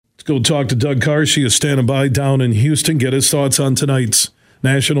go talk to Doug Karsch. He is standing by down in Houston. Get his thoughts on tonight's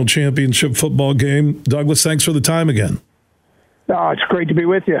national championship football game. Douglas, thanks for the time again. Oh, it's great to be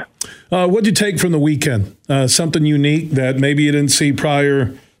with you. What'd you take from the weekend? Something unique that maybe you didn't see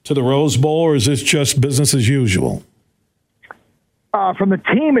prior to the Rose Bowl, or is this just business as usual? From the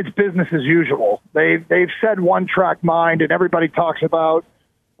team, it's business as usual. They've said one-track mind, and everybody talks about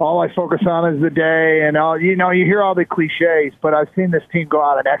all I focus on is the day, and you hear all the cliches, but I've seen this team go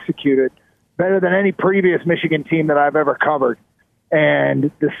out and execute it better than any previous Michigan team that I've ever covered. And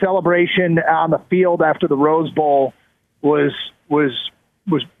the celebration on the field after the Rose Bowl was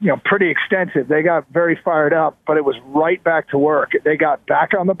pretty extensive. They got very fired up, but it was right back to work. They got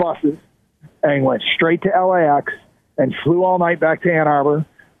back on the buses and went straight to LAX and flew all night back to Ann Arbor,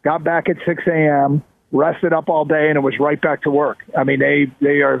 got back at 6 a.m., rested up all day, and it was right back to work. I mean,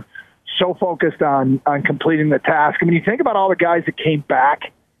 they are so focused on completing the task. I mean, you think about all the guys that came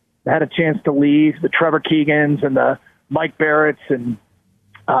back, had a chance to leave, the Trevor Keegans and the Mike Barretts and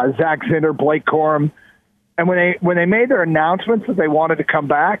Zach Zinder, Blake Corum. And when they made their announcements that they wanted to come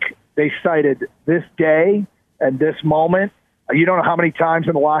back, they cited this day and this moment. You don't know how many times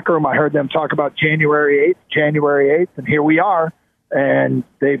in the locker room I heard them talk about January 8th, and here we are. And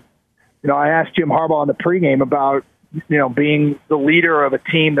I asked Jim Harbaugh in the pregame about, being the leader of a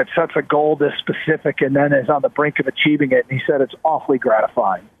team that sets a goal this specific and then is on the brink of achieving it. And he said it's awfully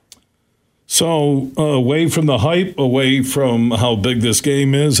gratifying. So away from the hype, away from how big this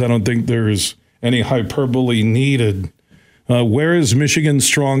game is, I don't think there's any hyperbole needed. Where is Michigan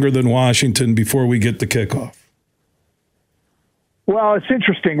stronger than Washington before we get the kickoff? Well, it's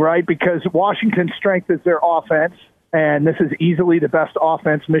interesting, right? Because Washington's strength is their offense, and this is easily the best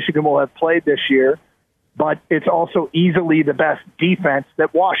offense Michigan will have played this year, but it's also easily the best defense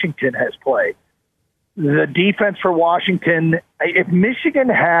that Washington has played. The defense for Washington, if Michigan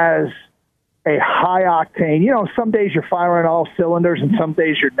has a high octane, some days you're firing all cylinders and some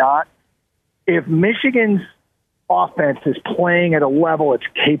days you're not. If Michigan's offense is playing at a level it's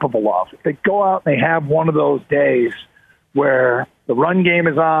capable of, if they go out and they have one of those days where the run game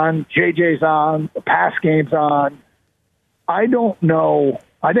is on, JJ's on, the pass game's on, I don't know.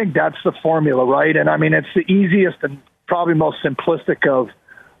 I think that's the formula, right? And I mean, it's the easiest and probably most simplistic of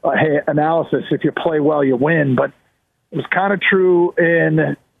analysis. If you play well, you win. But it was kind of true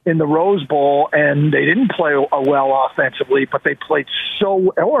in the Rose Bowl, and they didn't play well offensively, but they played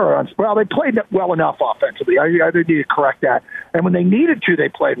they played well enough offensively. I need to correct that. And when they needed to, they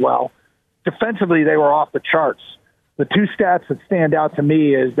played well. Defensively, they were off the charts. The two stats that stand out to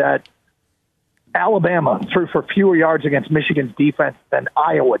me is that Alabama threw for fewer yards against Michigan's defense than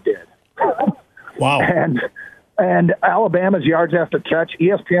Iowa did. Wow. And Alabama's yards after catch,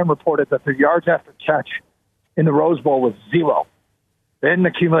 ESPN reported that their yards after catch in the Rose Bowl was 0. They didn't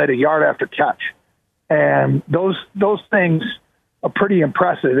accumulate a yard after catch. And those things are pretty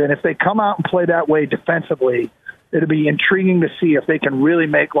impressive. And if they come out and play that way defensively, it'll be intriguing to see if they can really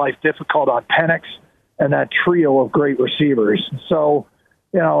make life difficult on Penix and that trio of great receivers. So,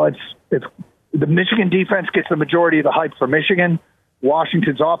 it's the Michigan defense gets the majority of the hype for Michigan.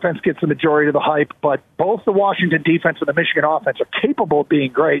 Washington's offense gets the majority of the hype, but both the Washington defense and the Michigan offense are capable of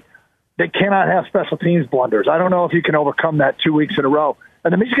being great. They cannot have special teams blunders. I don't know if you can overcome that 2 weeks in a row.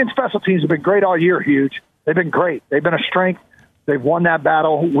 And the Michigan special teams have been great all year, Huge. They've been great. They've been a strength. They've won that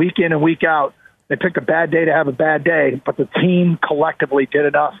battle week in and week out. They picked a bad day to have a bad day, but the team collectively did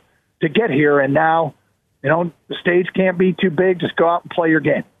enough to get here. And now, the stage can't be too big. Just go out and play your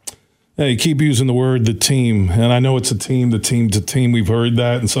game. Hey, keep using the word the team. And I know it's a team, the team's a team. We've heard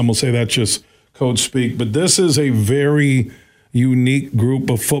that, and some will say that's just coach speak. But this is a very unique group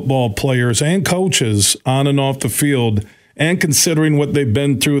of football players and coaches on and off the field. And considering what they've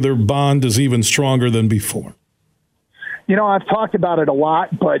been through, their bond is even stronger than before. I've talked about it a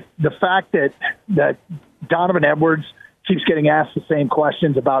lot, but the fact that Donovan Edwards keeps getting asked the same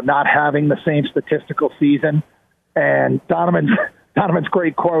questions about not having the same statistical season. And Donovan's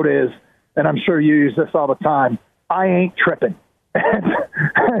great quote is, and I'm sure you use this all the time, I ain't tripping.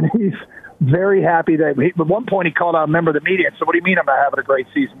 And he's very happy that at one point he called out a member of the media and said, what do you mean I'm not having a great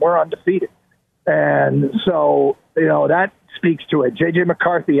season? We're undefeated. And so, that speaks to it. J.J.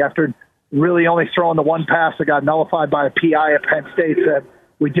 McCarthy, after really only throwing the one pass that got nullified by a PI at Penn State, said,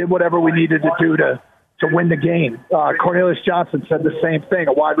 we did whatever we needed to do to win the game. Cornelius Johnson said the same thing,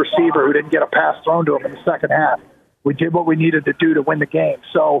 a wide receiver who didn't get a pass thrown to him in the second half. We did what we needed to do to win the game.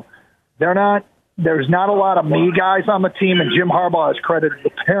 So there's not a lot of me guys on the team, and Jim Harbaugh has credited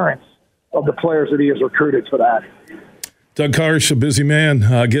the parents of the players that he has recruited for that. Doug Karsch, a busy man,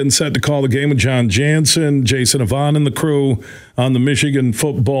 getting set to call the game with John Jansen, Jason Avant, and the crew on the Michigan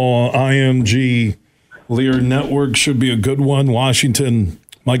Football IMG Lear Network. Should be a good one. Washington,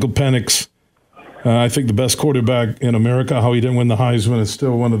 Michael Penix, I think the best quarterback in America. How he didn't win the Heisman is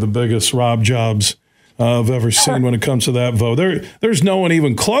still one of the biggest Rob jobs I've ever seen when it comes to that vote. There's no one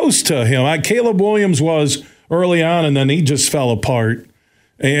even close to him. Caleb Williams was early on, and then he just fell apart.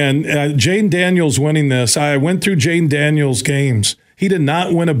 And Jayden Daniels winning this, I went through Jayden Daniels' games. He did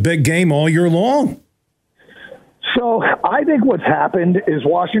not win a big game all year long. So I think what's happened is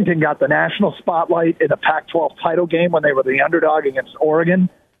Washington got the national spotlight in the Pac-12 title game when they were the underdog against Oregon,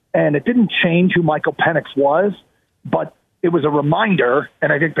 and it didn't change who Michael Penix was, but it was a reminder,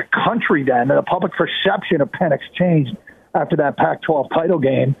 and I think the country then, the public perception of Penix changed after that Pac-12 title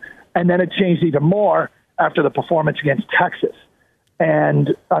game, and then it changed even more after the performance against Texas.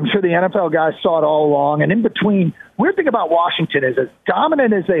 And I'm sure the NFL guys saw it all along. And in between, weird thing about Washington is as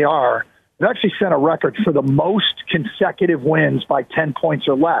dominant as they are, they've actually set a record for the most consecutive wins by 10 points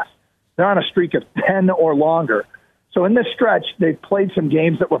or less. They're on a streak of 10 or longer. So in this stretch, they've played some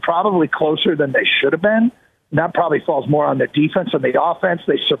games that were probably closer than they should have been. And that probably falls more on the defense and the offense.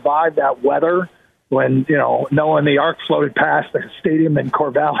 They survived that weather when, Noah and the Ark floated past the stadium in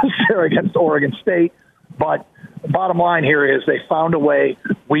Corvallis there against Oregon State. But the bottom line here is they found a way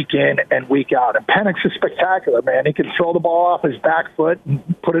week in and week out. And Penix is spectacular, man. He can throw the ball off his back foot and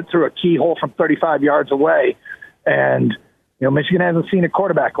put it through a keyhole from 35 yards away. And, Michigan hasn't seen a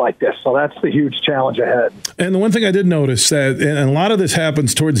quarterback like this, so that's the huge challenge ahead. And the one thing I did notice that, and a lot of this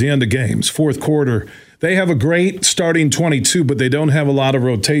happens towards the end of games, fourth quarter, they have a great starting 22, but they don't have a lot of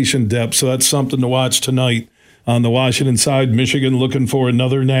rotation depth, so that's something to watch tonight. On the Washington side, Michigan looking for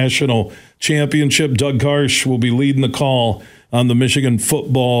another national championship. Doug Karsch will be leading the call on the Michigan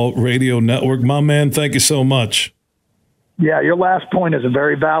Football Radio Network. My man, thank you so much. Yeah, your last point is a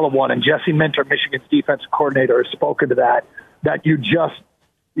very valid one, and Jesse Minter, Michigan's defensive coordinator, has spoken to that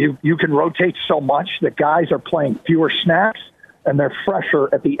you can rotate so much that guys are playing fewer snaps, and they're fresher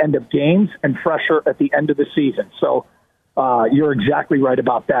at the end of games and fresher at the end of the season. So you're exactly right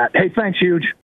about that. Hey, thanks, Huge.